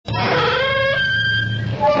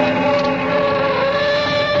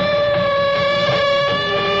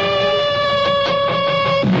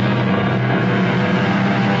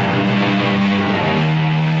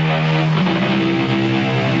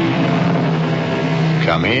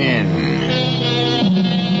Come in.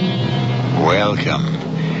 Welcome.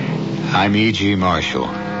 I'm E.G. Marshall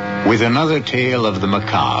with another tale of the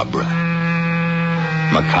macabre.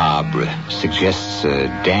 Macabre suggests a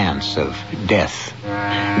dance of death.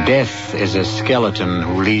 Death is a skeleton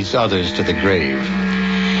who leads others to the grave.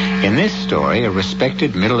 In this story, a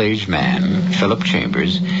respected middle-aged man, Philip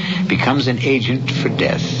Chambers, becomes an agent for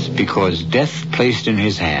death because death placed in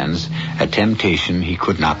his hands a temptation he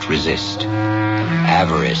could not resist.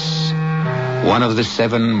 Avarice, one of the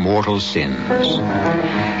 7 mortal sins.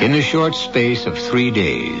 In the short space of 3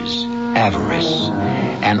 days, avarice,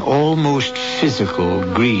 an almost physical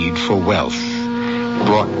greed for wealth,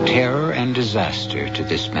 brought terror and disaster to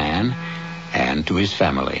this man and to his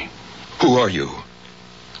family. Who are you?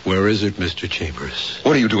 Where is it, Mr. Chambers?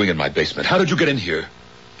 What are you doing in my basement? How did you get in here?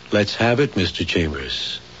 Let's have it, Mr.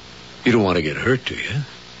 Chambers. You don't want to get hurt, do you?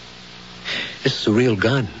 This is a real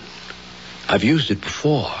gun. I've used it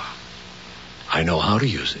before. I know how to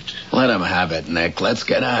use it. Let him have it, Nick. Let's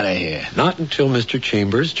get out of here. Not until Mr.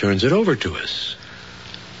 Chambers turns it over to us.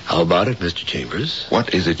 How about it, Mr. Chambers?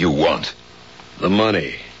 What is it you want? The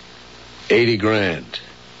money. 80 grand.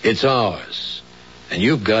 It's ours. And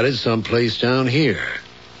you've got it someplace down here.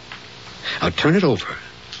 Now turn it over,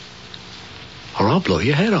 or I'll blow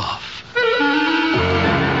your head off.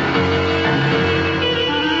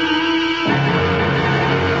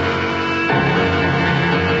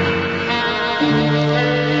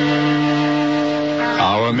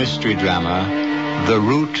 Our mystery drama, The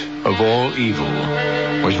Root of All Evil,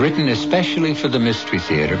 was written especially for the Mystery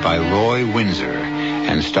Theater by Roy Windsor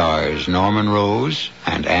and stars Norman Rose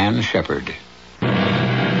and Ann Shepard.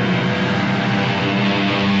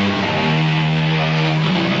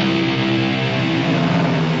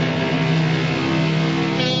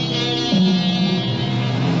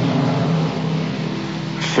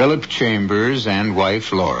 Philip Chambers and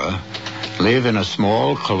wife Laura live in a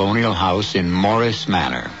small colonial house in Morris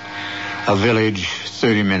Manor, a village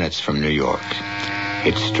 30 minutes from New York.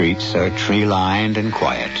 Its streets are tree-lined and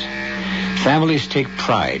quiet. Families take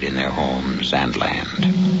pride in their homes and land.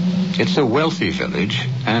 It's a wealthy village,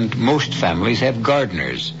 and most families have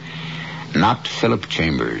gardeners. Not Philip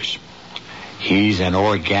Chambers. He's an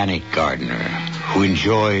organic gardener who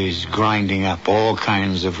enjoys grinding up all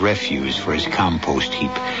kinds of refuse for his compost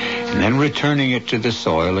heap and then returning it to the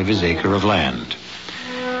soil of his acre of land.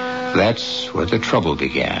 That's where the trouble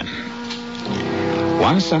began.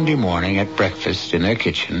 One Sunday morning at breakfast in their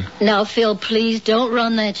kitchen... Now, Phil, please don't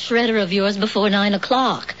run that shredder of yours before 9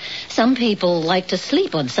 o'clock. Some people like to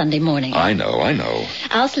sleep on Sunday morning. I know.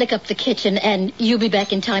 I'll slick up the kitchen, and you'll be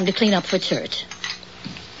back in time to clean up for church.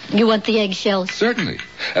 You want the eggshells? Certainly.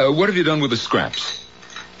 What have you done with the scraps?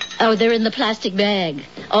 Oh, they're in the plastic bag.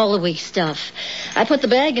 All the weak stuff. I put the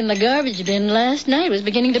bag in the garbage bin last night. It was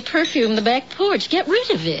beginning to perfume the back porch. Get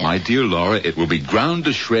rid of it. My dear Laura, it will be ground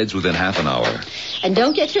to shreds within half an hour. And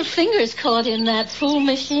don't get your fingers caught in that fool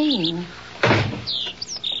machine.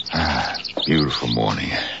 Beautiful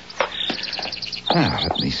morning.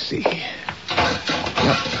 Let me see.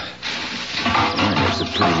 Yep. There's a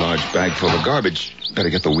pretty large bag full of garbage. Better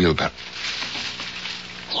get the wheel back.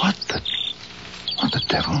 What the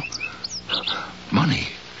devil? Money.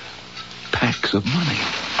 Packs of money.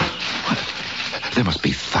 What? There must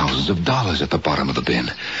be thousands of dollars at the bottom of the bin.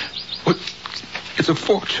 What? It's a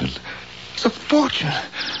fortune. It's a fortune.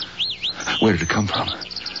 Where did it come from?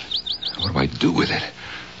 What do I do with it?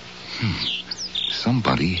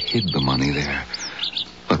 Somebody hid the money there.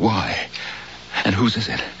 But why? And whose is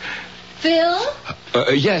it? Phil?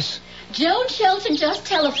 Yes. Joan Shelton just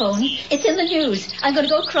telephoned. It's in the news. I'm going to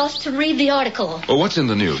go across to read the article. Well, what's in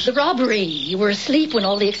the news? The robbery. You were asleep when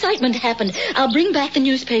all the excitement happened. I'll bring back the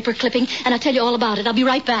newspaper clipping, and I'll tell you all about it. I'll be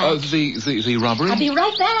right back. The robbery? I'll be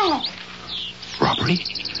right back. Robbery?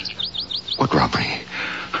 What robbery?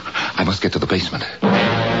 I must get to the basement.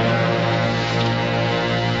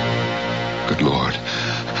 Good Lord.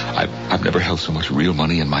 I've never held so much real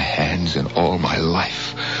money in my hands in all my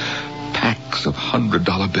life. Packs of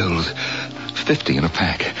 $100 bills. 50 in a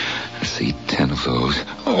pack. I see 10 of those.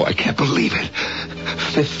 Oh, I can't believe it.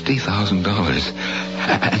 $50,000.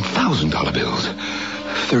 And $1,000 bills.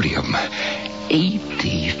 30 of them.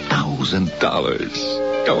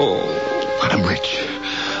 $80,000. Oh, I'm rich.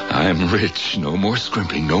 I'm rich. No more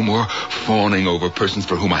scrimping. No more fawning over persons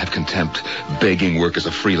for whom I have contempt. Begging work as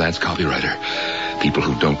a freelance copywriter. People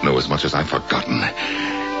who don't know as much as I've forgotten.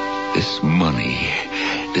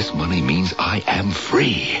 This money means I am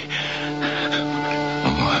free.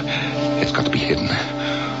 Oh, it's got to be hidden.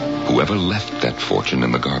 Whoever left that fortune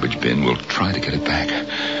in the garbage bin will try to get it back.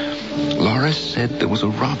 Laura said there was a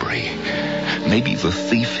robbery. Maybe the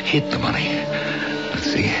thief hid the money.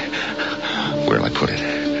 Let's see. Where'll I put it?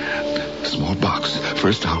 Small box.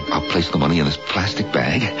 First, I'll place the money in this plastic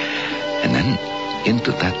bag, and then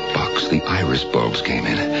into that box the iris bulbs came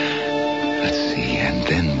in. Let's see, and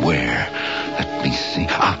then where? Let me see.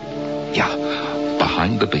 Yeah.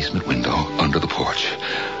 Behind the basement window, under the porch.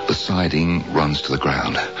 The siding runs to the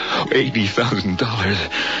ground. $80,000.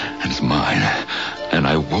 And it's mine. And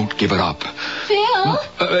I won't give it up.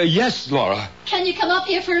 Phil? Yes, Laura. Can you come up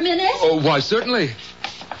here for a minute? Oh, why, certainly.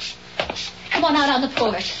 Come on out on the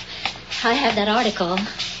porch. I have that article.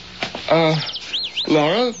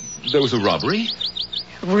 Laura, there was a robbery.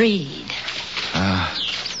 Read.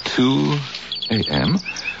 2 a.m.,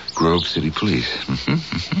 Grove City Police.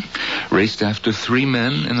 Raced after 3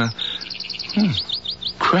 men in a...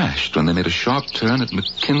 crashed when they made a sharp turn at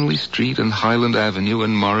McKinley Street and Highland Avenue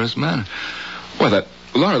in Morris Manor. Why,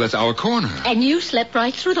 Laura, that's our corner. And you slept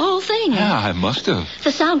right through the whole thing. Yeah, I must have.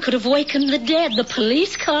 The sound could have wakened the dead. The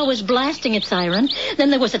police car was blasting its siren. Then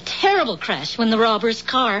there was a terrible crash when the robber's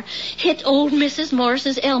car hit old Mrs.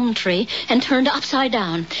 Morris's elm tree and turned upside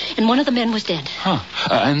down. And one of the men was dead. Huh.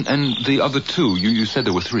 And the other 2, you said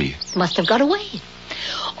there were 3. Must have got away.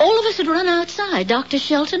 All of us had run outside, Dr.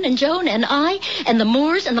 Shelton and Joan and I and the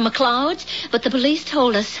Moores and the McLeods, but the police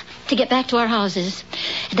told us to get back to our houses.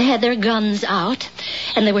 They had their guns out,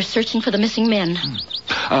 and they were searching for the missing men.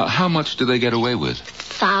 How much did they get away with?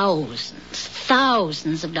 Thousands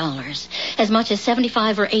of dollars. As much as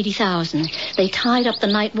 $75,000 or $80,000. They tied up the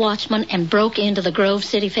night watchman and broke into the Grove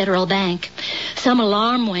City Federal Bank. Some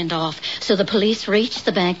alarm went off, so the police reached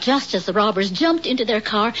the bank just as the robbers jumped into their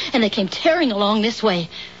car, and they came tearing along this way.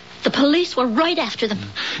 The police were right after them.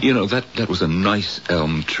 You know, that was a nice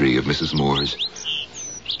elm tree of Mrs. Moore's.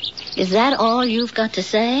 Is that all you've got to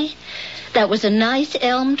say? That was a nice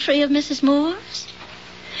elm tree of Mrs. Moore's?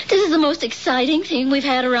 This is the most exciting thing we've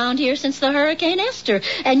had around here since the Hurricane Esther,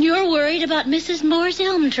 and you're worried about Mrs. Moore's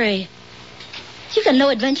elm tree. You've got no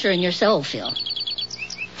adventure in your soul, Phil.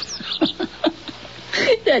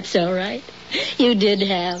 That's all right. You did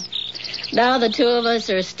have. Now the 2 of us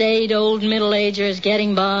are staid old middle-agers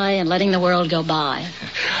getting by and letting the world go by.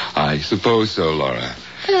 I suppose so, Laura.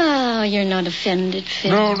 Oh, you're not offended,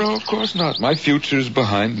 Phil. No, of course not. My future's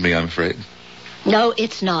behind me, I'm afraid. No,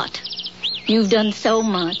 it's not. You've done so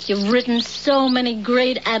much. You've written so many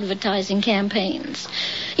great advertising campaigns.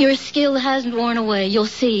 Your skill hasn't worn away. You'll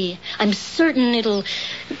see. I'm certain it'll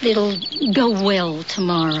go well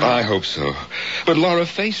tomorrow. I hope so. But, Laura,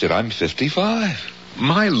 face it, I'm 55.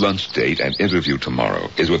 My lunch date and interview tomorrow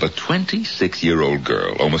is with a 26-year-old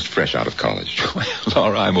girl, almost fresh out of college.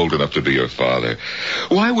 Laura, I'm old enough to be her father.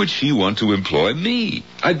 Why would she want to employ me?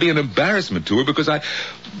 I'd be an embarrassment to her because I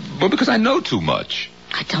know too much.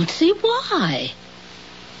 I don't see why.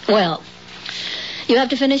 Well, you have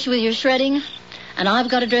to finish with your shredding, and I've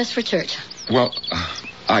got to dress for church. Well,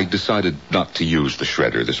 I decided not to use the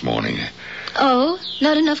shredder this morning. Oh,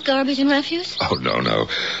 not enough garbage and refuse? Oh, no.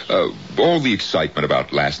 All the excitement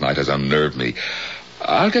about last night has unnerved me.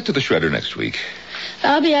 I'll get to the shredder next week.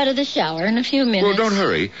 I'll be out of the shower in a few minutes. Well, don't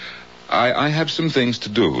hurry. I have some things to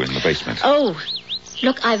do in the basement. Oh,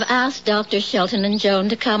 look, I've asked Dr. Shelton and Joan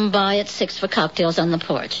to come by at 6 for cocktails on the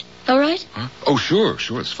porch. All right? Huh? Oh, sure,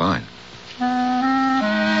 it's fine.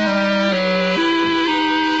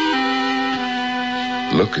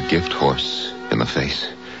 Look a gift horse in the face.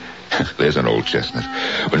 There's an old chestnut.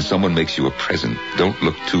 When someone makes you a present, don't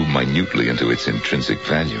look too minutely into its intrinsic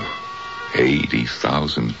value.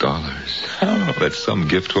 $80,000. Oh, that's some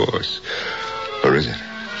gift horse. Or is it?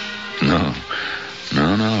 No,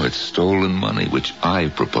 it's stolen money, which I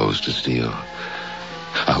propose to steal.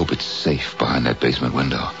 I hope it's safe behind that basement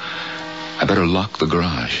window. I better lock the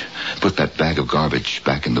garage, put that bag of garbage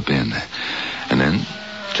back in the bin, and then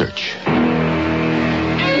church.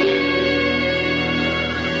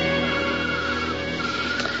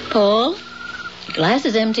 Paul, your glass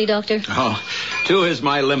is empty, Doctor. Oh, 2 is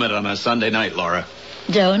my limit on a Sunday night, Laura.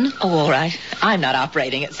 Joan? Oh, all right. I'm not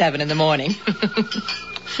operating at 7 a.m.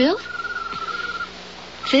 Phil?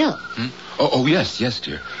 Phil? Oh, yes,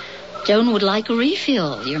 dear. Joan would like a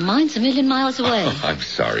refill. Your mind's a million miles away. Oh, I'm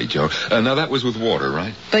sorry, Joe. Now, that was with water,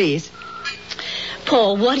 right? Please.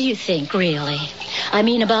 Paul, what do you think, really? I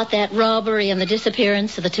mean, about that robbery and the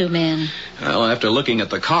disappearance of the 2 men. Well, after looking at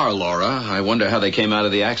the car, Laura, I wonder how they came out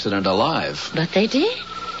of the accident alive. But they did.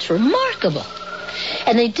 It's remarkable.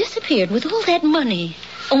 And they disappeared with all that money.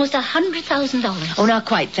 Almost $100,000. Oh, not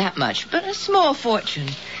quite that much, but a small fortune.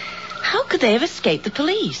 How could they have escaped the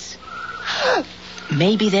police?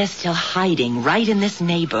 Maybe they're still hiding right in this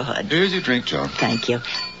neighborhood. Here's your drink, Joan. Thank you.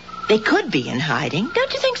 They could be in hiding.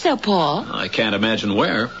 Don't you think so, Paul? I can't imagine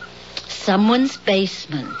where. Someone's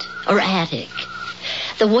basement or attic.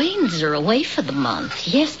 The Waynes are away for the month.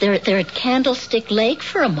 Yes, they're at Candlestick Lake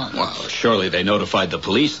for a month. Well, surely they notified the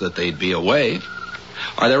police that they'd be away.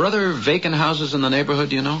 Are there other vacant houses in the neighborhood,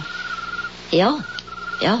 do you know? Yeah.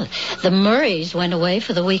 The Murrays went away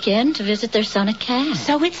for the weekend to visit their son at camp.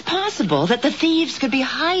 So it's possible that the thieves could be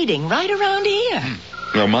hiding right around here.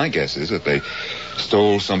 Well, my guess is that they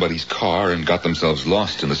stole somebody's car and got themselves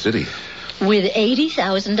lost in the city. With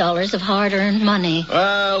 $80,000 of hard-earned money.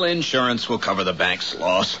 Well, insurance will cover the bank's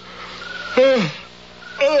loss.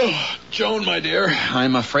 Joan, my dear,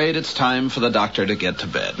 I'm afraid it's time for the doctor to get to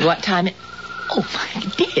bed. What time? Oh, my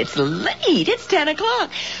dear, it's late. It's 10 o'clock.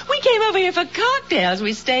 We came over here for cocktails.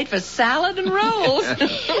 We stayed for salad and rolls.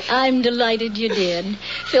 I'm delighted you did.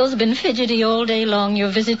 Phil's been fidgety all day long. Your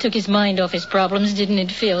visit took his mind off his problems, didn't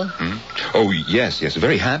it, Phil? Oh, yes.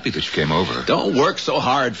 Very happy that you came over. Don't work so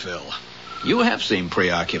hard, Phil. You have seemed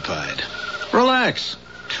preoccupied. Relax.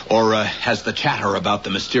 Or has the chatter about the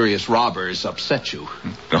mysterious robbers upset you?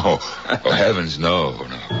 No. Oh, heavens, no.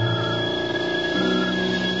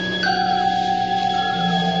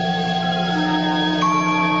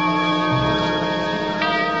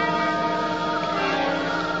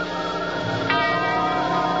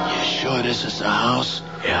 You sure this is the house?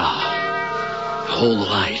 Yeah. Hold the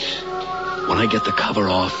light. When I get the cover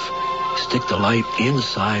off, stick the light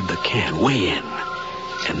inside the can, way in.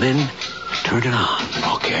 And then turn it on.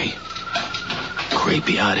 Okay.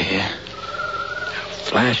 Creepy out here.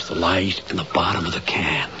 Flash the light in the bottom of the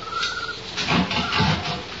can.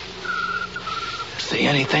 See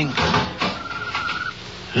anything?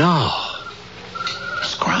 No.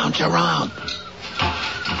 Scrounge around.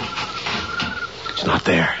 It's not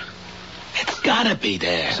there. It's gotta be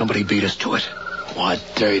there. Somebody beat us to it. What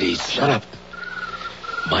dirty... Shut up.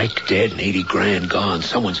 Mike dead and $80,000 gone.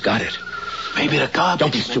 Someone's got it. Maybe the garbage...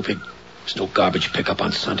 Don't be stupid. There's no garbage pickup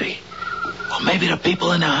on Sunday. Well, maybe the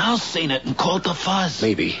people in the house seen it and called the fuzz.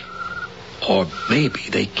 Maybe. Or maybe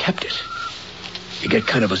they kept it. You get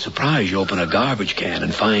kind of a surprise. You open a garbage can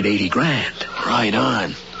and find $80,000. Right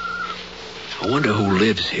on. I wonder who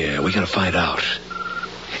lives here. We gotta find out.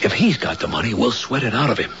 If he's got the money, we'll sweat it out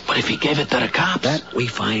of him. But if he gave it to the cops? That we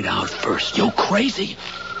find out first. You crazy?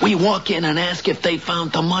 We walk in and ask if they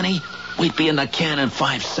found the money, we'd be in the can in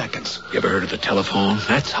 5 seconds. You ever heard of the telephone?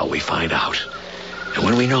 That's how we find out. And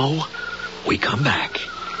when we know, we come back.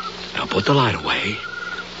 Now put the light away.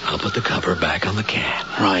 I'll put the cover back on the can.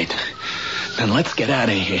 Right. Then let's get out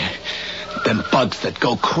of here. Them bugs that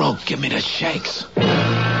go croak give me the shakes.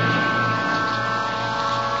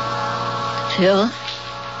 Phil?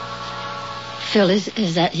 Phil,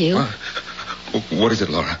 is that you? What is it,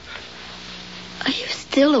 Laura? Are you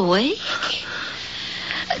still awake?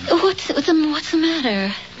 What's the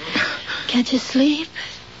matter? Can't you sleep?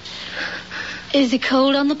 Is it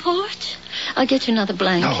cold on the porch? I'll get you another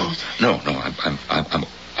blanket. No.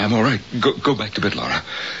 I'm all right. Go back to bed, Laura.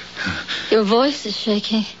 Your voice is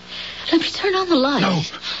shaking. Let me turn on the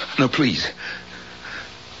light. No, please.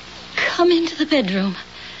 Come into the bedroom.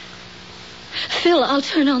 Phil, I'll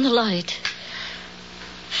turn on the light.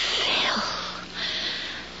 Phil,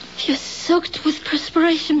 you're soaked with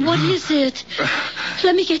perspiration. What is it?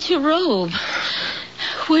 Let me get your robe.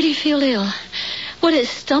 Where do you feel ill? What is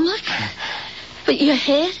stomach? Your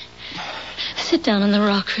head? Sit down on the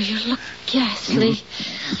rocker. You look ghastly.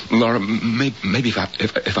 Laura, maybe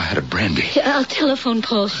if I had a brandy. I'll telephone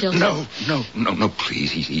Paul Shelton. No,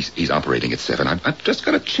 please. He's operating at 7. I've just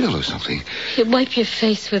got a chill or something. You wipe your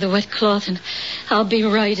face with a wet cloth and I'll be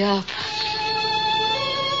right up.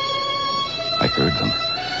 I heard them.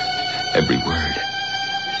 Every word.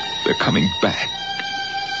 They're coming back.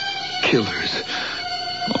 Killers.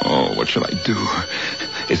 Oh, what shall I do?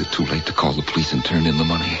 Is it too late to call the police and turn in the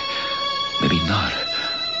money? Maybe not.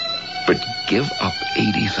 But give up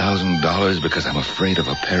 $80,000 because I'm afraid of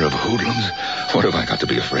a pair of hoodlums? What have I got to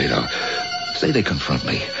be afraid of? Say they confront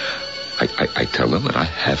me. I tell them that I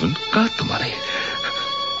haven't got the money.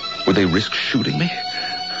 Would they risk shooting me?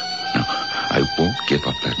 No, I won't give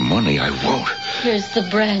up that money. I won't. Here's the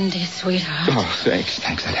brandy, sweetheart. Oh, thanks.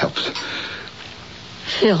 That helps.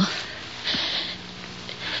 Phil,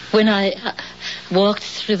 when I walked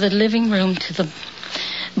through the living room to the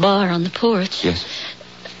bar on the porch... Yes?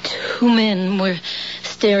 2 men were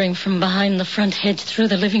staring from behind the front hedge through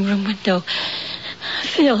the living room window.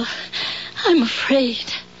 Phil, I'm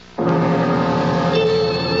afraid.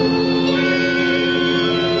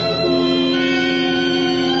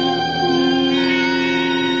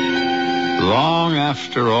 Long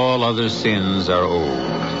after all other sins are old,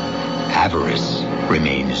 avarice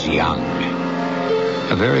remains young.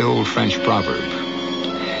 A very old French proverb.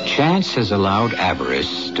 Chance has allowed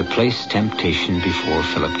avarice to place temptation before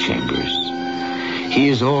Philip Chambers. He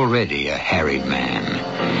is already a harried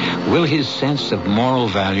man. Will his sense of moral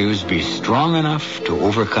values be strong enough to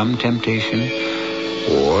overcome temptation?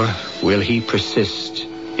 Or will he persist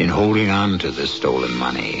in holding on to the stolen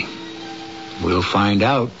money? We'll find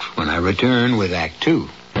out when I return with Act 2.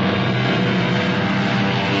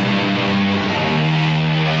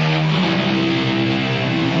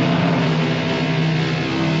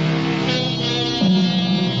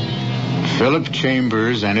 Philip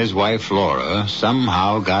Chambers and his wife Laura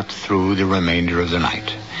somehow got through the remainder of the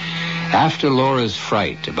night. After Laura's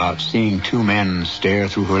fright about seeing two men stare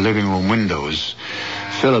through her living room windows,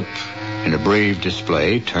 Philip, in a brave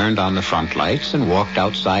display, turned on the front lights and walked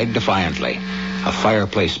outside defiantly, a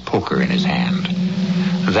fireplace poker in his hand.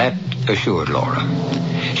 That assured Laura.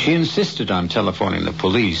 She insisted on telephoning the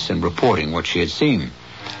police and reporting what she had seen.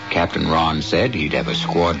 Captain Ron said he'd have a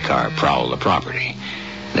squad car prowl the property.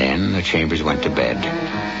 Then the Chambers went to bed,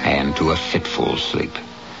 and to a fitful sleep.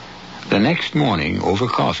 The next morning, over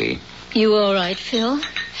coffee... You all right, Phil?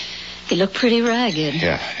 You look pretty ragged.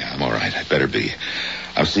 Yeah, I'm all right. I'd better be.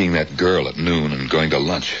 I'm seeing that girl at noon and going to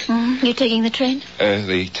lunch. Mm-hmm. You taking the train?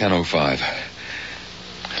 The 10:05.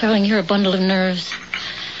 Darling, you're a bundle of nerves.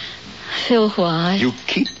 Phil, why? You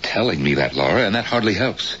keep telling me that, Laura, and that hardly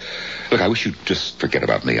helps. Look, I wish you'd just forget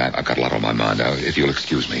about me. I've got a lot on my mind now, if you'll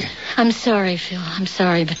excuse me. I'm sorry, Phil. I'm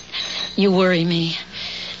sorry, but you worry me.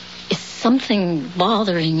 Is something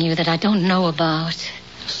bothering you that I don't know about?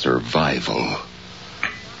 Survival.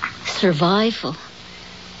 Survival?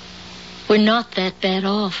 We're not that bad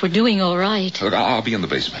off. We're doing all right. Look, I'll be in the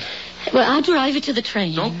basement. Well, I'll drive you to the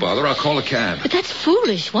train. Don't bother. I'll call a cab. But that's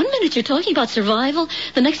foolish. One minute you're talking about survival.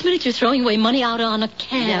 The next minute you're throwing away money out on a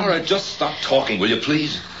cab. Laura, just stop talking, will you,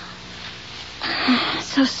 please?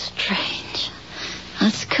 So strange.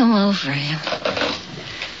 Let's come over here.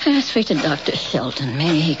 Let's speak to Dr. Shelton.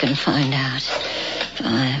 Maybe he can find out.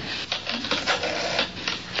 5,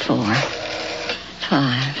 4,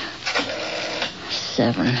 5,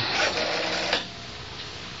 7.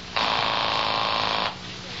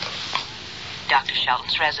 Dr.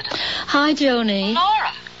 Shelton's residence. Hi, Joni.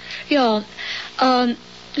 Laura. Yeah.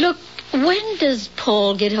 Look, when does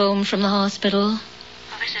Paul get home from the hospital? Well,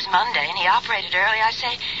 this is Monday, and he operated early. I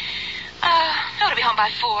say, ought to be home by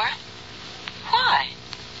 4. Why?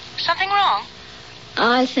 Something wrong?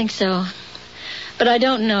 I think so. But I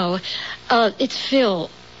don't know. It's Phil.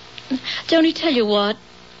 Joni, tell you what.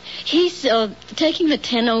 He's taking the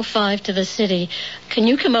 10:05 to the city. Can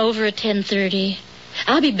you come over at 10:30?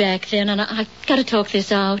 I'll be back then, and I've got to talk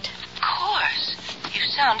this out. Of course. You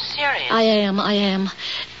sound serious. I am.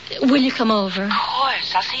 Will you come over? Of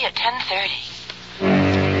course. I'll see you at 10:30.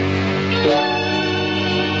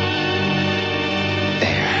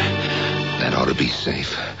 There. That ought to be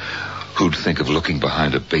safe. Who'd think of looking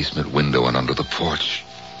behind a basement window and under the porch?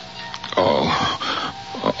 Oh,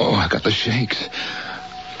 I got the shakes.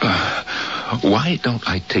 Why don't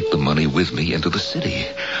I take the money with me into the city?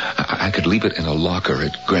 I could leave it in a locker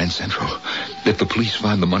at Grand Central. If the police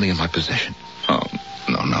find the money in my possession. Oh,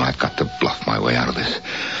 no, I've got to bluff my way out of this.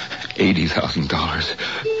 $80,000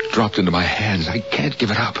 dropped into my hands. I can't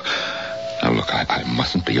give it up. Now, look, I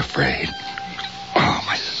mustn't be afraid. Oh,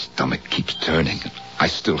 my stomach keeps turning. I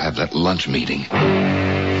still have that lunch meeting.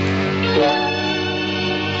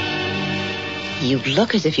 You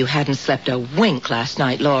look as if you hadn't slept a wink last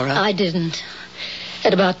night, Laura. I didn't.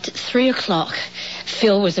 At about 3 o'clock,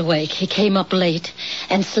 Phil was awake. He came up late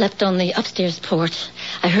and slept on the upstairs porch.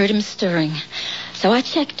 I heard him stirring. So I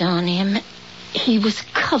checked on him. He was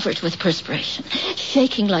covered with perspiration,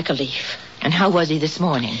 shaking like a leaf. And how was he this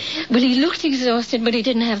morning? Well, he looked exhausted, but he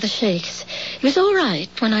didn't have the shakes. He was all right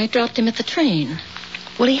when I dropped him at the train.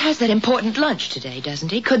 Well, he has that important lunch today, doesn't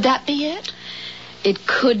he? Could that be it? It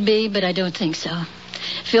could be, but I don't think so.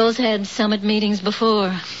 Phil's had summit meetings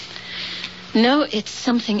before. No, it's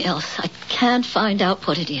something else. I can't find out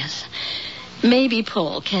what it is. Maybe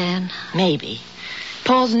Paul can. Maybe.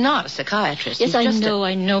 Paul's not a psychiatrist. Yes, I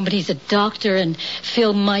know, but he's a doctor, and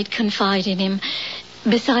Phil might confide in him.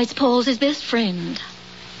 Besides, Paul's his best friend.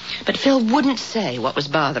 But Phil wouldn't say what was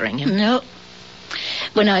bothering him. No.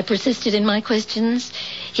 When I persisted in my questions,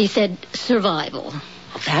 he said survival.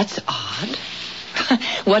 That's odd.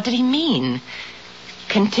 What did he mean?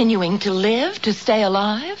 Continuing to live, to stay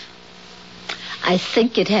alive? I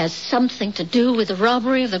think it has something to do with the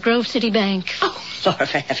robbery of the Grove City Bank. Oh, Lord,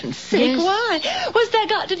 for heaven's sake, Yes. Why? What's that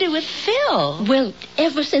got to do with Phil? Well,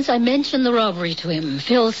 ever since I mentioned the robbery to him,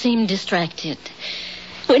 Phil seemed distracted.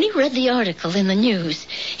 When he read the article in the news,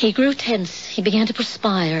 he grew tense. He began to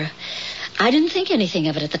perspire. I didn't think anything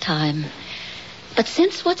of it at the time. But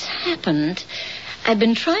since what's happened, I've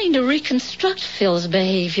been trying to reconstruct Phil's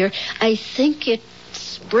behavior. I think it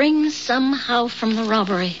springs somehow from the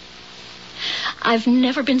robbery. I've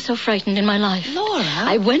never been so frightened in my life. Laura?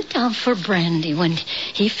 I went down for brandy when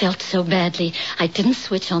he felt so badly. I didn't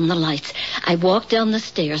switch on the lights. I walked down the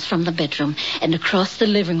stairs from the bedroom and across the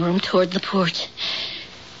living room toward the porch.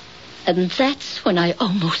 And that's when I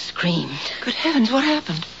almost screamed. Good heavens, what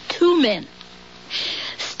happened? 2 men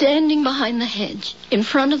standing behind the hedge in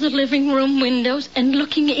front of the living room windows and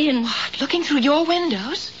looking in. What, looking through your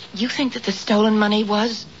windows? You think that the stolen money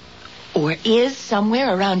was or is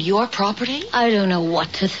somewhere around your property? I don't know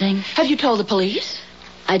what to think. Have you told the police?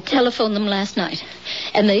 I telephoned them last night,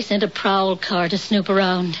 and they sent a prowl car to snoop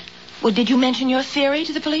around. Well, did you mention your theory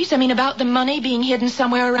to the police? I mean, about the money being hidden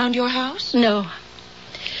somewhere around your house? No.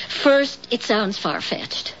 First, it sounds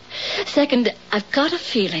far-fetched. Second, I've got a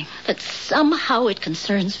feeling that somehow it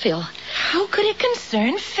concerns Phil. How could it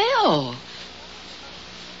concern Phil?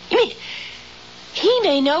 You mean he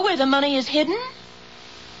may know where the money is hidden?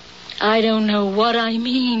 I don't know what I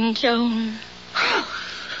mean, Joan.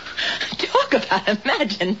 Talk about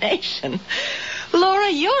imagination. Laura,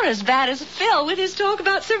 you're as bad as Phil with his talk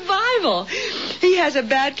about survival. He has a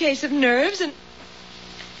bad case of nerves and...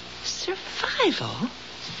 Survival?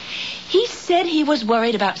 He said he was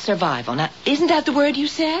worried about survival. Now, isn't that the word you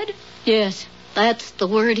said? Yes, that's the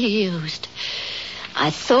word he used. I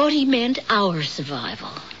thought he meant our survival.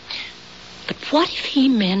 But what if he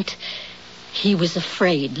meant he was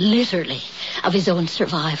afraid, literally, of his own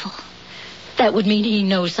survival? That would mean he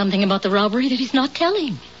knows something about the robbery that he's not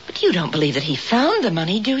telling. But you don't believe that he found the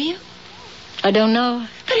money, do you? I don't know.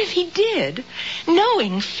 But if he did,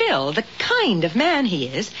 knowing Phil, the kind of man he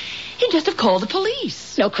is, he'd just have called the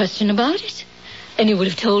police. No question about it. And he would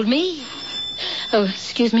have told me. Oh,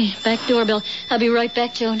 excuse me. Back doorbell. I'll be right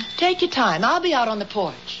back, Joan. Take your time. I'll be out on the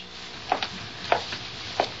porch.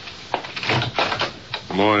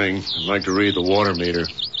 Good morning. I'd like to read the water meter.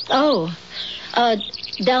 Oh,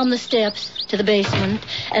 down the steps to the basement.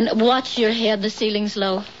 And watch your head. The ceiling's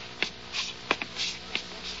low.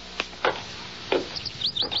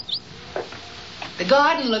 The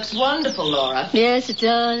garden looks wonderful, Laura. Yes, it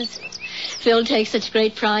does. Phil takes such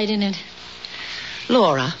great pride in it.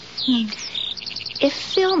 Laura, if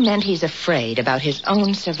Phil meant he's afraid about his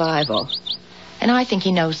own survival, then I think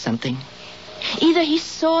he knows something. Either he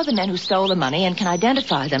saw the men who stole the money and can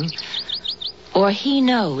identify them, or he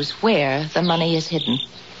knows where the money is hidden.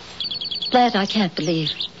 That I can't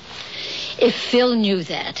believe. If Phil knew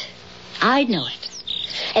that, I'd know it.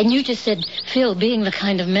 And you just said Phil, being the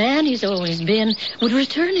kind of man he's always been, would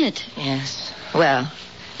return it. Yes. Well,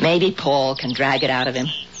 maybe Paul can drag it out of him.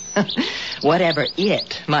 Whatever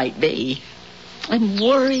it might be. I'm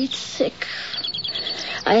worried sick.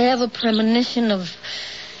 I have a premonition of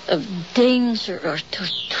danger or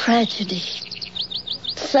tragedy.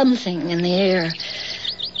 Something in the air.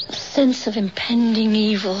 A sense of impending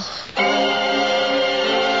evil.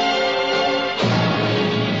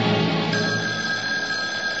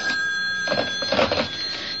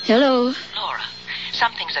 Hello. Laura,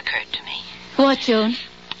 something's occurred to me. What, Joan?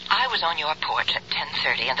 I was on your porch at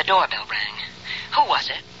 10:30 and the doorbell rang. Who was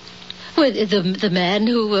it? Well, the man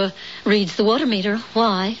who reads the water meter.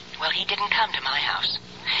 Why? Well, he didn't come to my house.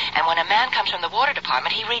 And when a man comes from the water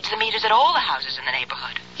department, he reads the meters at all the houses in the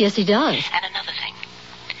neighborhood. Yes, he does. And another thing.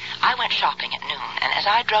 I went shopping at noon, and as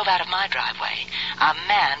I drove out of my driveway, a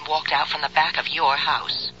man walked out from the back of your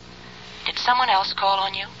house. Did someone else call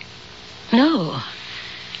on you? No.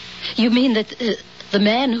 You mean that the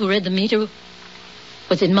man who read the meter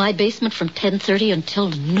was in my basement from 10:30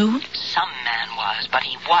 until noon? Some man was, but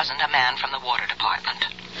he wasn't a man from the water department.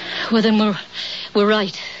 Well, then we're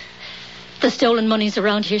right. The stolen money's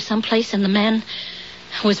around here someplace, and the man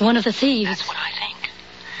was one of the thieves. That's what I think.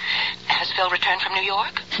 Has Phil returned from New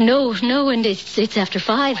York? No, and it's after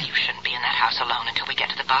 5. Well, you shouldn't be in that house alone until we get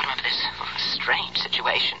to the bottom of this strange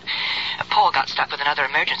situation. Paul got stuck with another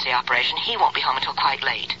emergency operation. He won't be home until quite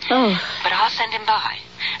late. Oh. But I'll send him by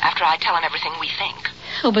after I tell him everything we think.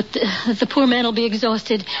 Oh, but the poor man will be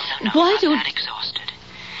exhausted. No, Why not don't... that exhausted.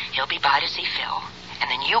 He'll be by to see Phil, and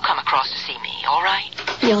then you come across to see me, all right?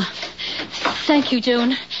 Yeah. Thank you,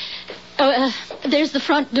 Joan. There's the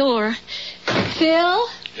front door. Phil?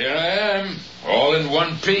 Here I am, all in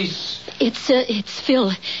one piece. It's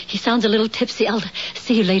Phil. He sounds a little tipsy. I'll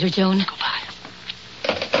see you later, Joan. Goodbye.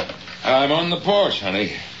 I'm on the porch,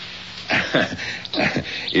 honey.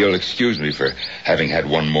 You'll excuse me for having had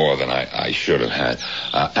one more than I should have had.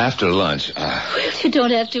 After lunch... Well, you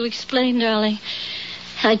don't have to explain, darling.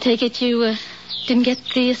 I take it you didn't get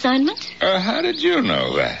the assignment? How did you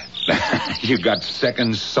know that? You got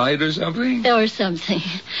second sight or something? Or something.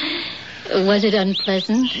 Was it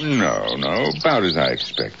unpleasant? No, about as I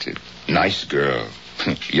expected. Nice girl.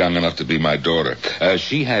 Young enough to be my daughter.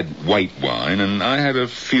 She had white wine, and I had a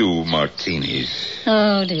few martinis.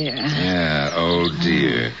 Oh, dear. Yeah, oh,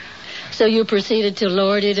 dear. So you proceeded to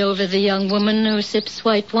lord it over the young woman who sips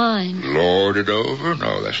white wine? Lord it over?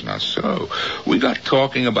 No, that's not so. We got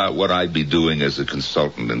talking about what I'd be doing as a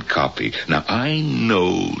consultant in copy. Now, I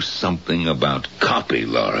know something about copy,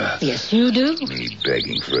 Laura. Yes, you do. Me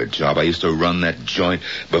begging for a job. I used to run that joint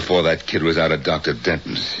before that kid was out of Dr.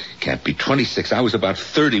 Denton's. Can't be 26. I was about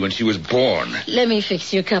 30 when she was born. Let me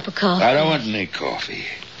fix you a cup of coffee. I don't want any coffee.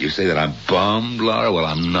 You say that I'm bummed, Laura? Well,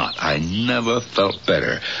 I'm not. I never felt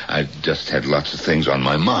better. I just had lots of things on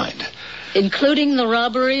my mind. Including the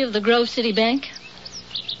robbery of the Grove City Bank?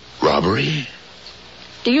 Robbery?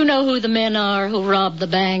 Do you know who the men are who robbed the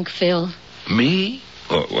bank, Phil? Me?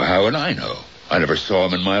 Well, how would I know? I never saw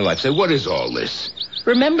them in my life. Say, what is all this?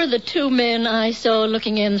 Remember the two men I saw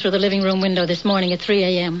looking in through the living room window this morning at 3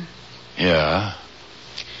 a.m.? Yeah?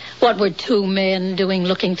 What were two men doing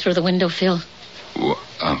looking through the window, Phil?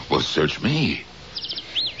 Well, search me.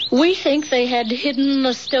 We think they had hidden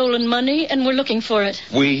the stolen money and were looking for it.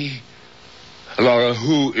 We? Laura,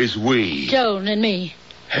 who is we? Joan and me.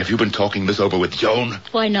 Have you been talking this over with Joan?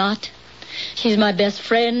 Why not? She's my best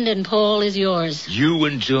friend and Paul is yours. You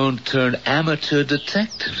and Joan turned amateur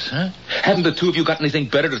detectives, huh? Haven't the two of you got anything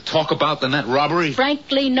better to talk about than that robbery?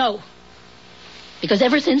 Frankly, no. Because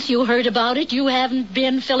ever since you heard about it, you haven't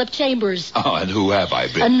been Philip Chambers. Oh, and who have I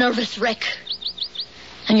been? A nervous wreck.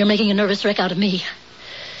 And you're making a nervous wreck out of me.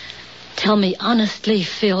 Tell me honestly,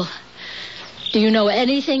 Phil. Do you know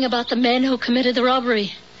anything about the men who committed the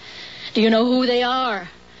robbery? Do you know who they are?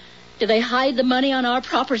 Do they hide the money on our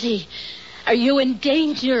property? Are you in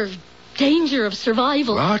danger of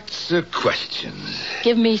survival? Lots of questions.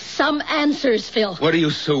 Give me some answers, Phil. What are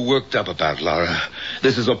you so worked up about, Laura?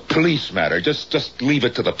 This is a police matter. Just leave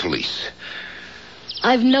it to the police.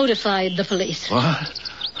 I've notified the police. What?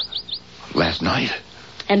 Last night?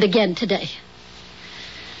 And again today.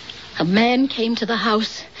 A man came to the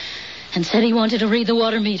house and said he wanted to read the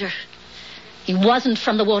water meter. He wasn't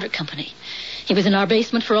from the water company. He was in our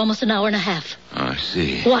basement for almost an hour and a half. Oh, I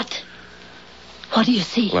see. What? What do you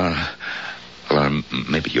see? Laura,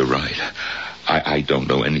 maybe you're right. I don't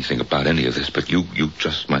know anything about any of this, but you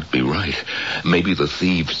just might be right. Maybe the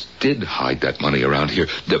thieves did hide that money around here.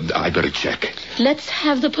 I better check. Let's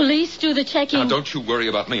have the police do the checking. Now, don't you worry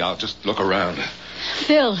about me. I'll just look around.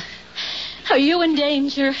 Phil, are you in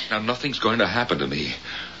danger? Now, nothing's going to happen to me.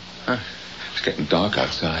 It's getting dark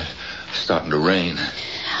outside. It's starting to rain.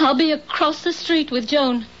 I'll be across the street with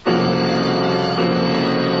Joan.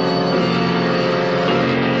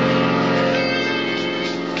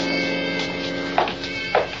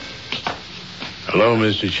 Hello,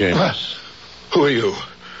 Mr. Chambers. Who are you?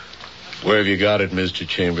 Where have you got it, Mr.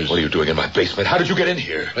 Chambers? What are you doing in my basement? How did you get in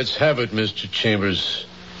here? Let's have it, Mr. Chambers.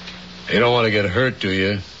 You don't want to get hurt, do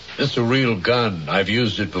you? It's a real gun. I've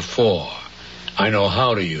used it before. I know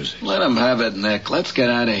how to use it. Let him have it, Nick. Let's get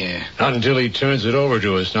out of here. Not until he turns it over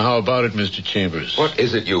to us. Now, how about it, Mr. Chambers? What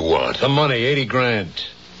is it you want? The money, $80,000.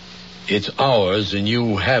 It's ours, and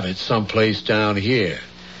you have it someplace down here.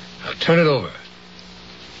 Now, turn it over,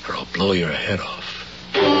 or I'll blow your head off.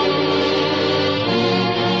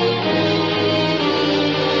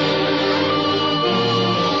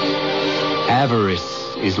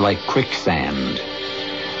 Avarice is like quicksand.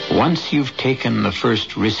 Once you've taken the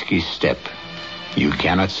first risky step, you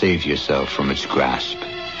cannot save yourself from its grasp.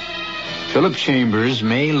 Philip Chambers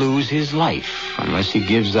may lose his life unless he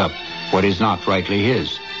gives up what is not rightly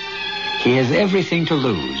his. He has everything to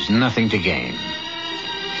lose, nothing to gain.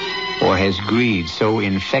 Or has greed so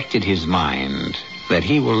infected his mind that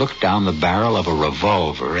he will look down the barrel of a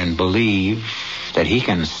revolver and believe that he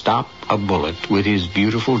can stop a bullet with his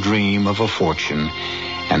beautiful dream of a fortune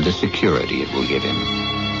and the security it will give him.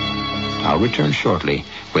 I'll return shortly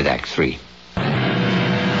with Act 3.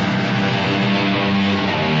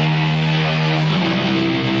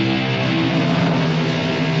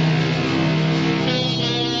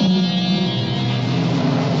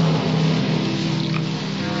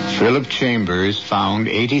 Philip Chambers found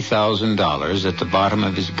 $80,000 at the bottom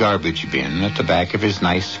of his garbage bin at the back of his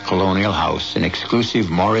nice colonial house in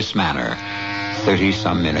exclusive Morris Manor,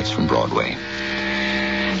 30-some minutes from Broadway.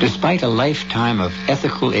 Despite a lifetime of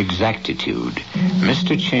ethical exactitude,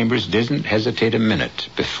 Mr. Chambers didn't hesitate a minute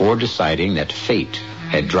before deciding that fate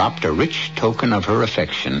had dropped a rich token of her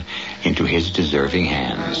affection into his deserving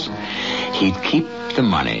hands. He'd keep the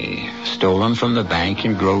money stolen from the bank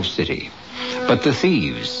in Grove City. But the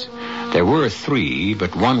thieves, there were 3,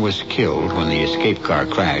 but one was killed when the escape car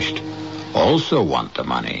crashed, also want the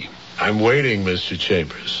money. I'm waiting, Mr.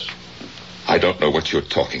 Chambers. I don't know what you're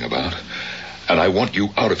talking about, and I want you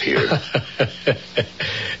out of here.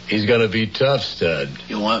 He's going to be tough, Stud.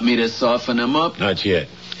 You want me to soften him up? Not yet.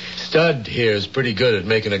 Stud here is pretty good at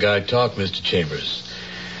making a guy talk, Mr. Chambers.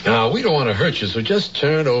 Now, we don't want to hurt you, so just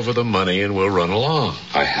turn over the money and we'll run along.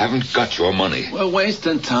 I haven't got your money. We're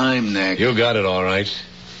wasting time, Nick. You got it, all right.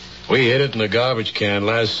 We hid it in the garbage can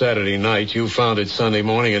last Saturday night. You found it Sunday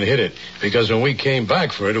morning and hid it, because when we came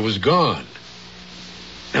back for it, it was gone.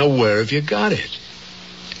 Now, where have you got it?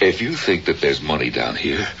 If you think that there's money down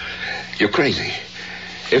here, you're crazy.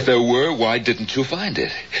 If there were, why didn't you find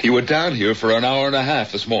it? You were down here for an hour and a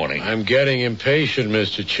half this morning. I'm getting impatient,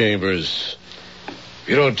 Mr. Chambers. If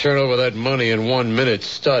you don't turn over that money in 1 minute,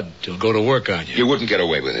 Stud will go to work on you. You wouldn't get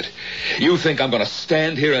away with it. You think I'm going to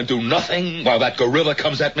stand here and do nothing while that gorilla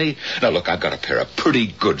comes at me? Now, look, I've got a pair of pretty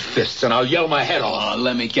good fists, and I'll yell my head off. Oh,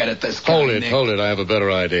 let me get at this guy, Hold Nick. it. I have a better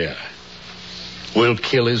idea. We'll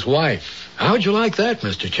kill his wife. How'd you like that,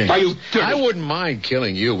 Mr. Chambers? Are you dirty? I wouldn't mind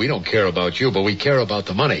killing you. We don't care about you, but we care about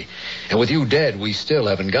the money. And with you dead, we still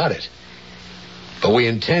haven't got it. But we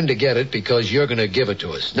intend to get it because you're going to give it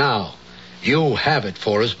to us. Now, you have it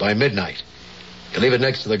for us by midnight. You leave it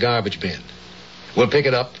next to the garbage bin. We'll pick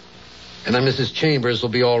it up, and then Mrs. Chambers will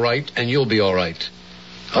be all right, and you'll be all right.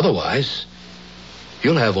 Otherwise,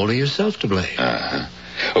 you'll have only yourself to blame. Uh-huh.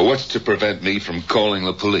 Well, what's to prevent me from calling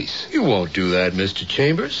the police? You won't do that, Mr.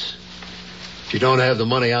 Chambers. If you don't have the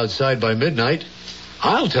money outside by midnight,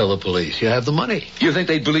 I'll tell the police you have the money. You think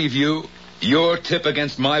they'd believe you? Your tip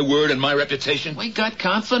against my word and my reputation? We got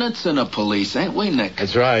confidence in the police, ain't we, Nick?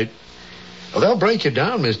 That's right. Well, they'll break you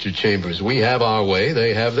down, Mr. Chambers. We have our way,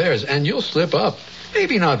 they have theirs, and you'll slip up.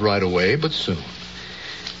 Maybe not right away, but soon.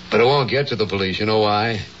 But it won't get to the police. You know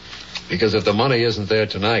why? Because if the money isn't there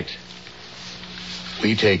tonight,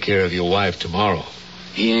 we take care of your wife tomorrow.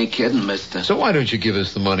 He ain't kidding, mister. So why don't you give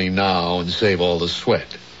us the money now and save all the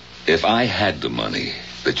sweat? If I had the money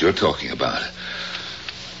that you're talking about,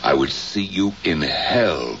 I would see you in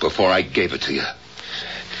hell before I gave it to you.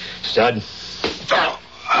 Stud.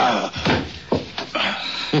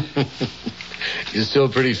 You're still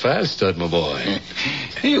pretty fast, Stud, my boy.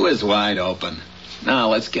 He was wide open. Now,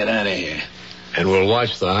 let's get out of here. And we'll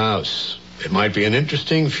watch the house. It might be an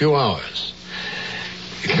interesting few hours.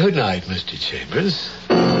 Good night, Mr. Chambers.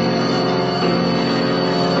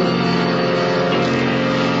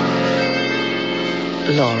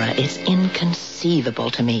 Laura, it's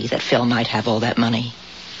inconceivable to me that Phil might have all that money.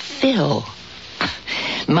 Phil.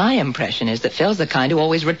 My impression is that Phil's the kind who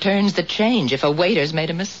always returns the change if a waiter's made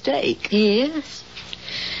a mistake. Yes.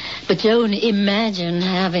 But, Joan, imagine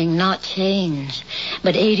having not change,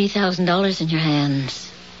 but $80,000 in your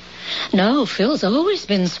hands. No, Phil's always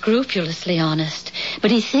been scrupulously honest,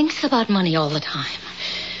 but he thinks about money all the time.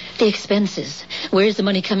 The expenses. Where's the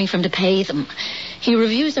money coming from to pay them? He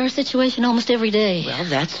reviews our situation almost every day. Well,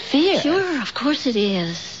 that's fear. Sure, of course it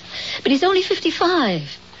is. But he's only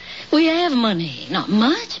 55. We have money. Not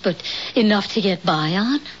much, but enough to get by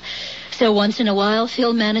on. So once in a while,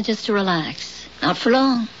 Phil manages to relax. Not for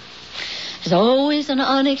long. There's always an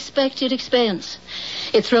unexpected expense.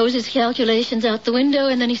 It throws his calculations out the window,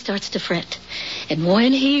 and then he starts to fret. And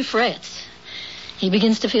when he frets, he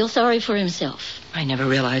begins to feel sorry for himself. I never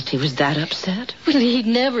realized he was that upset. Well, he'd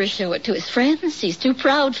never show it to his friends. He's too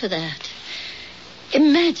proud for that.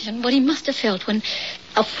 Imagine what he must have felt when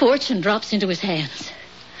a fortune drops into his hands.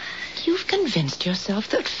 You've convinced yourself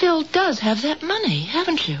that Phil does have that money,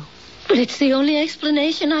 haven't you? But it's the only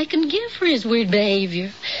explanation I can give for his weird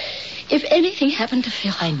behavior. If anything happened to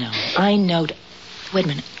Phil... I know. Wait a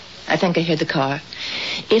minute. I think I heard the car.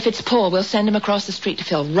 If it's Paul, we'll send him across the street to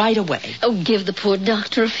Phil right away. Oh, give the poor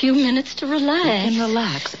doctor a few minutes to relax. He can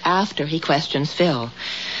relax after he questions Phil.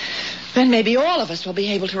 Then maybe all of us will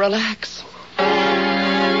be able to relax.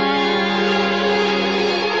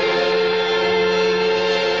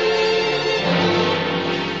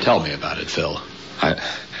 Tell me about it, Phil.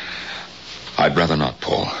 I'd rather not,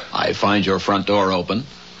 Paul. I find your front door open.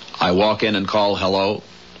 I walk in and call hello.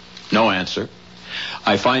 No answer.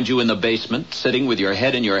 I find you in the basement, sitting with your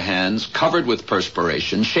head in your hands, covered with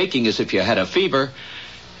perspiration, shaking as if you had a fever,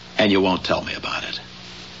 and you won't tell me about it.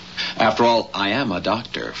 After all, I am a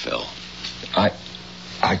doctor, Phil. I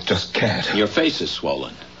just can't. Your face is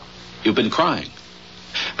swollen. You've been crying.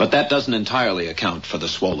 But that doesn't entirely account for the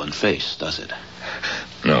swollen face, does it?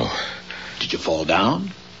 No. Did you fall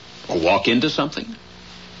down? Or walk into something?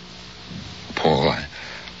 Paul,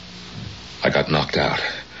 I got knocked out.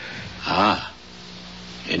 Ah.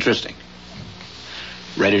 Interesting.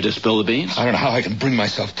 Ready to spill the beans? I don't know how I can bring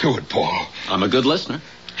myself to it, Paul. I'm a good listener.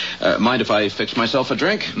 Mind if I fix myself a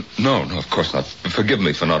drink? No, of course not. Forgive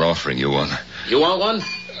me for not offering you one. You want one?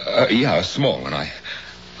 Yeah, a small one. I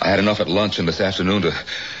had enough at lunch and this afternoon to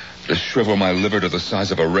shrivel my liver to the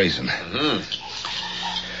size of a raisin.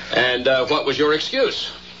 Mm-hmm. And what was your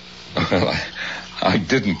excuse? Well, I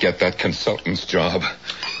didn't get that consultant's job.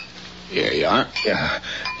 Here you are. Yeah,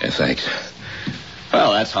 thanks.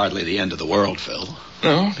 Well, that's hardly the end of the world, Phil.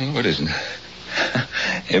 No, it isn't.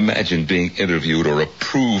 Imagine being interviewed or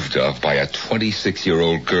approved of by a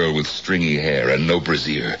 26-year-old girl with stringy hair and no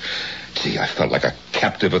brassiere. Gee, I felt like a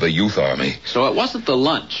captive of the youth army. So it wasn't the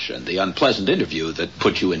lunch and the unpleasant interview that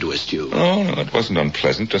put you into a stew? Oh, no, it wasn't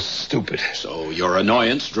unpleasant, just stupid. So your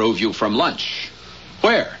annoyance drove you from lunch.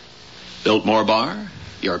 Where? Biltmore Bar?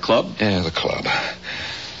 Your club? Yeah, the club.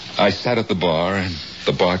 I sat at the bar and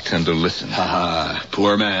the bartender listened.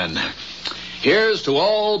 Poor man. Here's to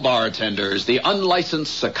all bartenders, the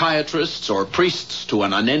unlicensed psychiatrists or priests to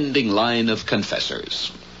an unending line of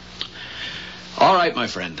confessors. All right, my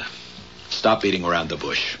friend. Stop beating around the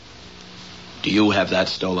bush. Do you have that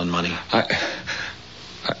stolen money?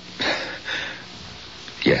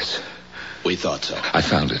 Yes. We thought so. I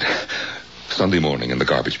found it. Sunday morning in the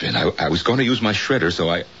garbage bin. I was going to use my shredder, so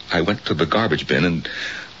I went to the garbage bin and...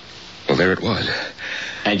 Well, there it was.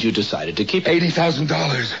 And you decided to keep it?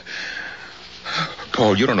 $80,000.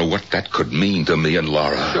 Paul, you don't know what that could mean to me and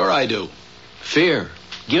Laura. Sure I do. Fear,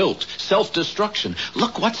 guilt, self-destruction.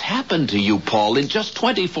 Look what's happened to you, Paul, in just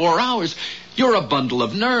 24 hours. You're a bundle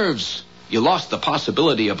of nerves. You lost the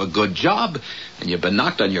possibility of a good job, and you've been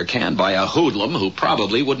knocked on your can by a hoodlum who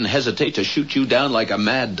probably wouldn't hesitate to shoot you down like a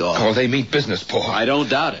mad dog. Oh, they mean business, Paul. I don't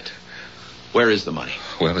doubt it. Where is the money?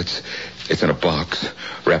 Well, it's in a box,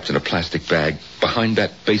 wrapped in a plastic bag, behind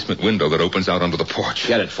that basement window that opens out onto the porch.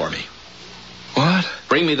 Get it for me. What?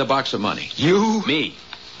 Bring me the box of money. You? Me.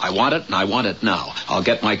 I want it, and I want it now. I'll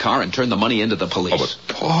get my car and turn the money into the police. Oh, but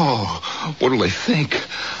Paul, what'll they think?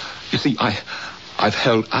 You see, I've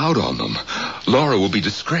held out on them. Laura will be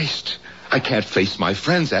disgraced. I can't face my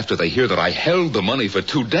friends after they hear that I held the money for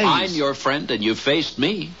 2 days. I'm your friend, and you faced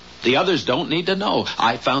me. The others don't need to know.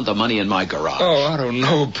 I found the money in my garage. Oh, I don't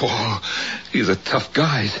know, Paul. These are tough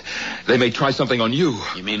guys. They may try something on you.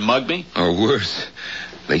 You mean mug me? Or worse.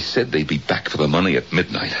 They said they'd be back for the money at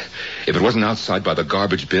midnight. If it wasn't outside by the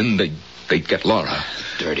garbage bin, they'd get Laura.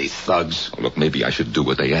 Dirty thugs. Oh, look, maybe I should do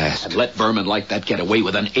what they asked. And let vermin like that get away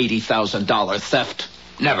with an $80,000 theft?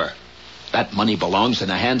 Never. That money belongs in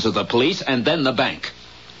the hands of the police and then the bank.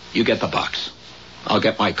 You get the box. I'll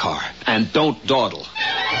get my car. And don't dawdle.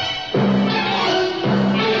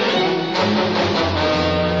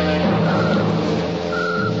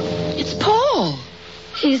 It's Paul.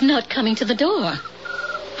 He's not coming to the door.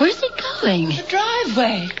 Where's he going? The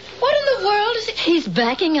driveway. What in the world is it? He's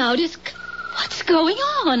backing out his... What's going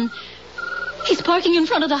on? He's parking in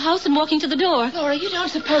front of the house and walking to the door. Laura, you don't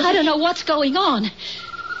suppose... I don't know what's going on.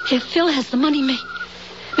 If Phil has the money,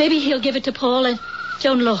 maybe he'll give it to Paul and...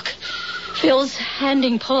 Don't look. Phil's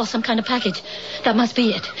handing Paul some kind of package. That must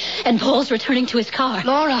be it. And Paul's returning to his car.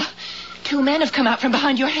 Laura, 2 men have come out from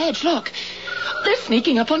behind your hedge. Look. They're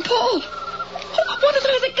sneaking up on Paul. One of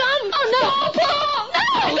them has a gun. Oh, no. Paul! No!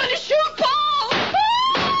 They're going to shoot Paul!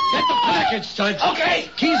 Get the package, Stud. Okay.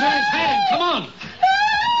 Keys in his hand. Come on.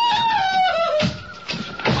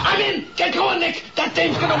 I'm in. Get going, Nick. That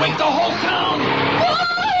dame's going to wake the whole town.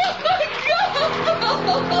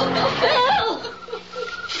 Phil!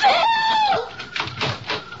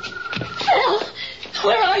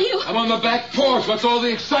 Where are you? I'm on the back porch. What's all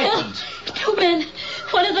the excitement? Phil, 2 men.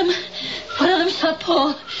 One of them shot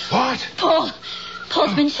Paul. What?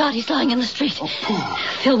 Paul's been shot. He's lying in the street. Oh, Paul.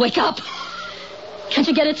 Phil, wake up. Can't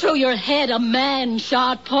you get it through your head? A man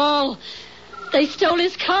shot Paul. They stole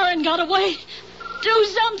his car and got away. Do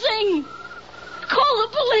something. Call the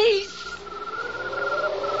police.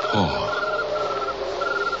 Paul.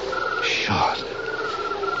 Shot.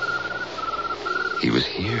 He was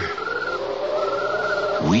here.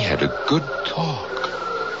 We had a good talk.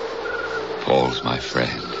 Paul's my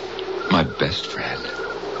friend. My best friend.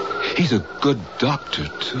 He's a good doctor,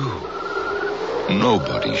 too.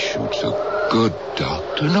 Nobody shoots a good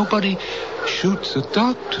doctor. Nobody shoots a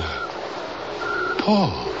doctor.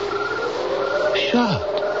 Paul.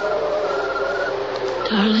 Shot.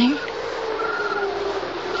 Darling,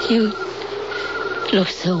 look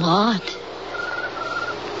so odd.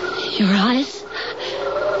 Your eyes,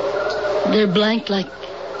 they're blank like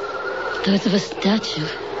those of a statue.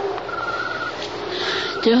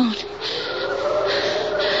 Don't.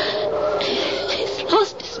 He's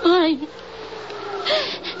lost his mind.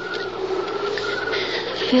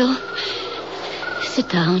 Phil, sit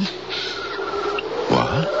down.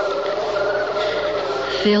 What?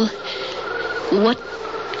 Phil,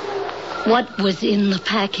 what was in the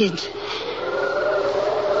package?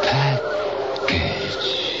 Package?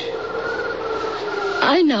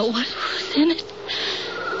 I know what was in it,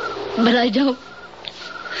 but I don't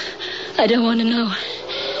want to know.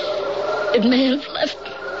 It may have left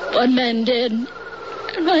one man dead, and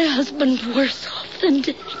my husband worse off than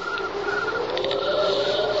dead.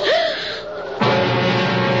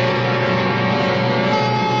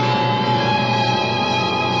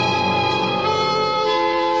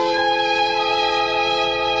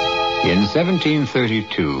 In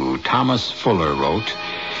 1732, Thomas Fuller wrote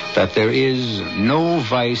that there is no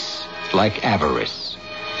vice like avarice.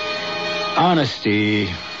 Honesty,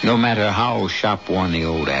 no matter how shop-worn the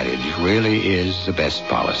old adage, really is the best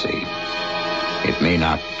policy. It may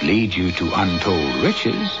not lead you to untold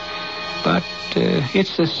riches, but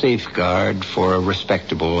it's a safeguard for a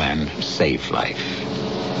respectable and safe life.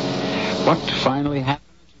 What finally happened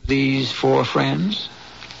to these four friends?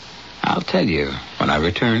 I'll tell you when I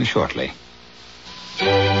return shortly.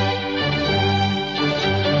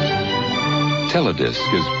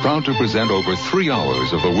 Teledisc is proud to present over 3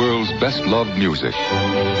 hours of the world's best-loved music.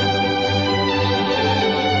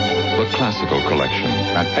 The Classical Collection,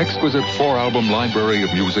 an exquisite 4-album library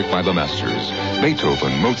of music by the masters: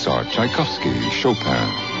 Beethoven, Mozart, Tchaikovsky, Chopin.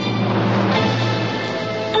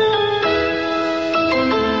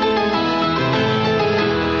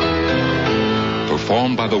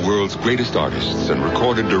 Performed by the world's greatest artists and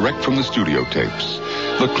recorded direct from the studio tapes.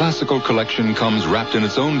 The Classical Collection comes wrapped in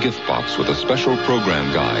its own gift box with a special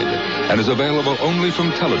program guide and is available only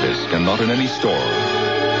from Teledisc and not in any store.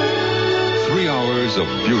 3 hours of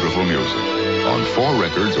beautiful music on 4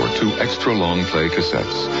 records or 2 extra long play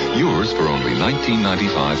cassettes. Yours for only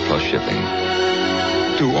 $19.95 plus shipping.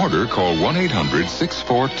 To order, call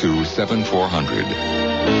 1-800-642-7400.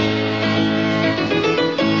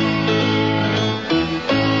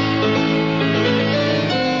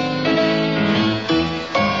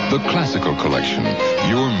 The Classical Collection,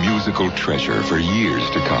 your musical treasure for years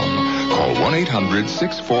to come. Call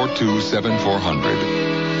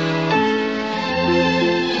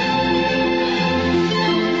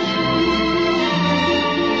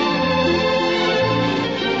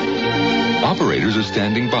Operators are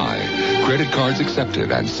standing by. Credit cards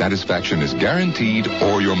accepted and satisfaction is guaranteed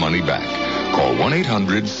or your money back. Call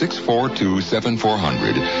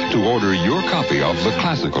 1-800-642-7400 to order your copy of The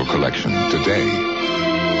Classical Collection today.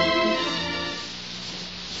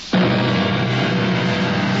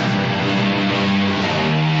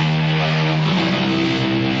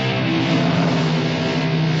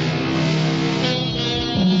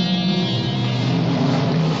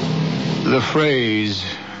 The phrase,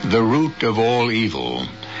 the root of all evil,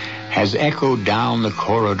 has echoed down the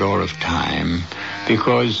corridor of time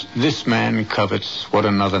because this man covets what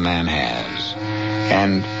another man has.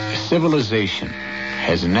 And civilization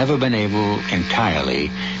has never been able entirely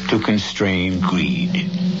to constrain greed.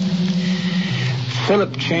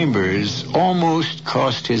 Philip Chambers almost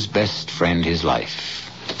cost his best friend his life.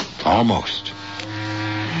 Almost.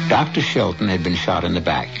 Dr. Shelton had been shot in the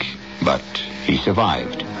back, but he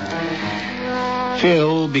survived.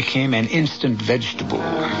 Phil became an instant vegetable,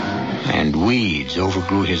 and weeds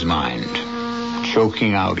overgrew his mind,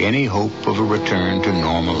 choking out any hope of a return to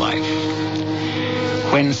normal life.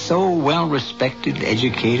 When so well-respected,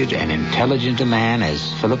 educated, and intelligent a man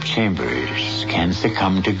as Philip Chambers can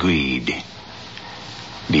succumb to greed,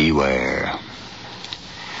 beware.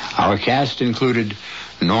 Our cast included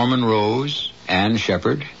Norman Rose, Ann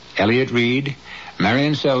Shepard, Elliot Reed,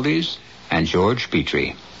 Marion Seldes, and George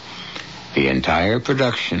Petrie. The entire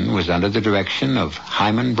production was under the direction of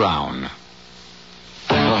Himan Brown.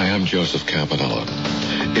 Hi, I'm Joseph Campanella.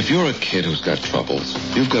 If you're a kid who's got troubles,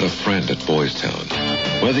 you've got a friend at Boys Town.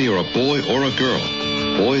 Whether you're a boy or a girl,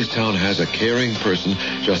 Boys Town has a caring person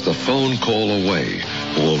just a phone call away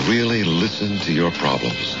who will really listen to your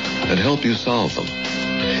problems and help you solve them.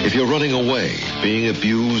 If you're running away, being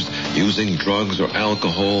abused, using drugs or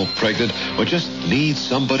alcohol, pregnant, or just need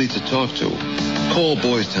somebody to talk to, call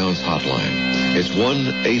Boys Town's hotline. It's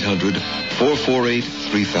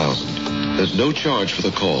 1-800-448-3000. There's no charge for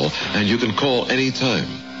the call, and you can call anytime.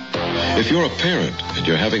 If you're a parent and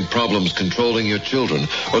you're having problems controlling your children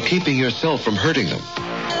or keeping yourself from hurting them,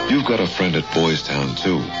 you've got a friend at Boys Town,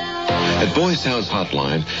 too. At Boys Town's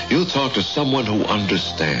hotline, you'll talk to someone who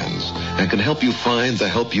understands and can help you find the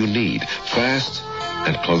help you need, fast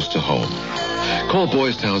and close to home. Call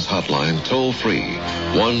Boys Town's hotline toll-free,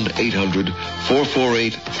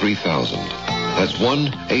 1-800-448-3000. That's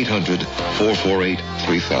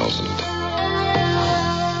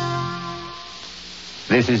 1-800-448-3000.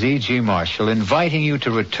 This is E.G. Marshall inviting you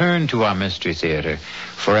to return to our Mystery Theater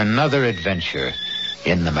for another adventure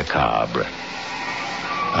in the macabre.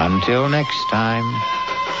 Until next time,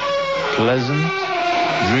 pleasant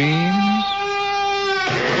dreams.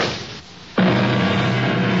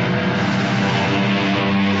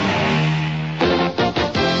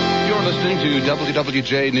 Listening to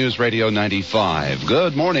WWJ News Radio 95.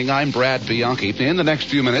 Good morning, I'm Brad Bianchi. In the next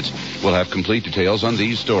few minutes, we'll have complete details on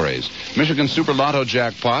these stories. Michigan Super Lotto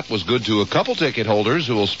jackpot was good to a couple ticket holders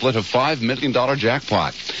who will split a $5 million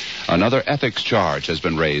jackpot. Another ethics charge has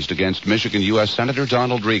been raised against Michigan U.S. Senator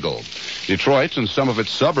Donald Regal. Detroit and some of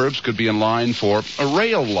its suburbs could be in line for a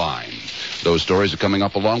rail line. Those stories are coming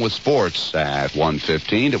up along with sports. At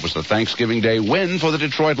 1:15, it was the Thanksgiving Day win for the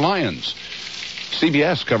Detroit Lions.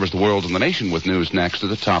 CBS covers the world and the nation with news next at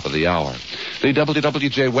the top of the hour. The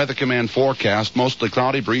WWJ Weather Command forecast, mostly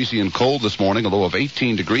cloudy, breezy, and cold this morning, a low of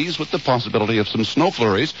 18 degrees with the possibility of some snow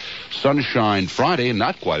flurries. Sunshine Friday,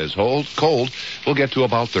 not quite as cold. We'll get to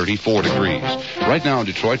about 34 degrees. Right now in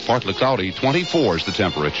Detroit, partly cloudy, 24 is the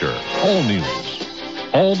temperature. All news,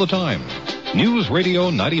 all the time. News Radio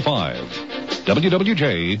 95.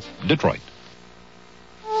 WWJ, Detroit.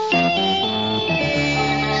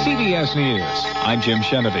 CBS News. I'm Jim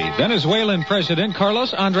Sheneby. Venezuelan President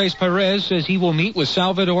Carlos Andrés Pérez says he will meet with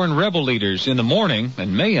Salvadoran rebel leaders in the morning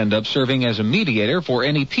and may end up serving as a mediator for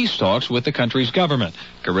any peace talks with the country's government.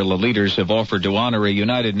 Guerrilla leaders have offered to honor a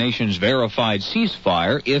United Nations verified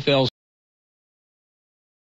ceasefire if El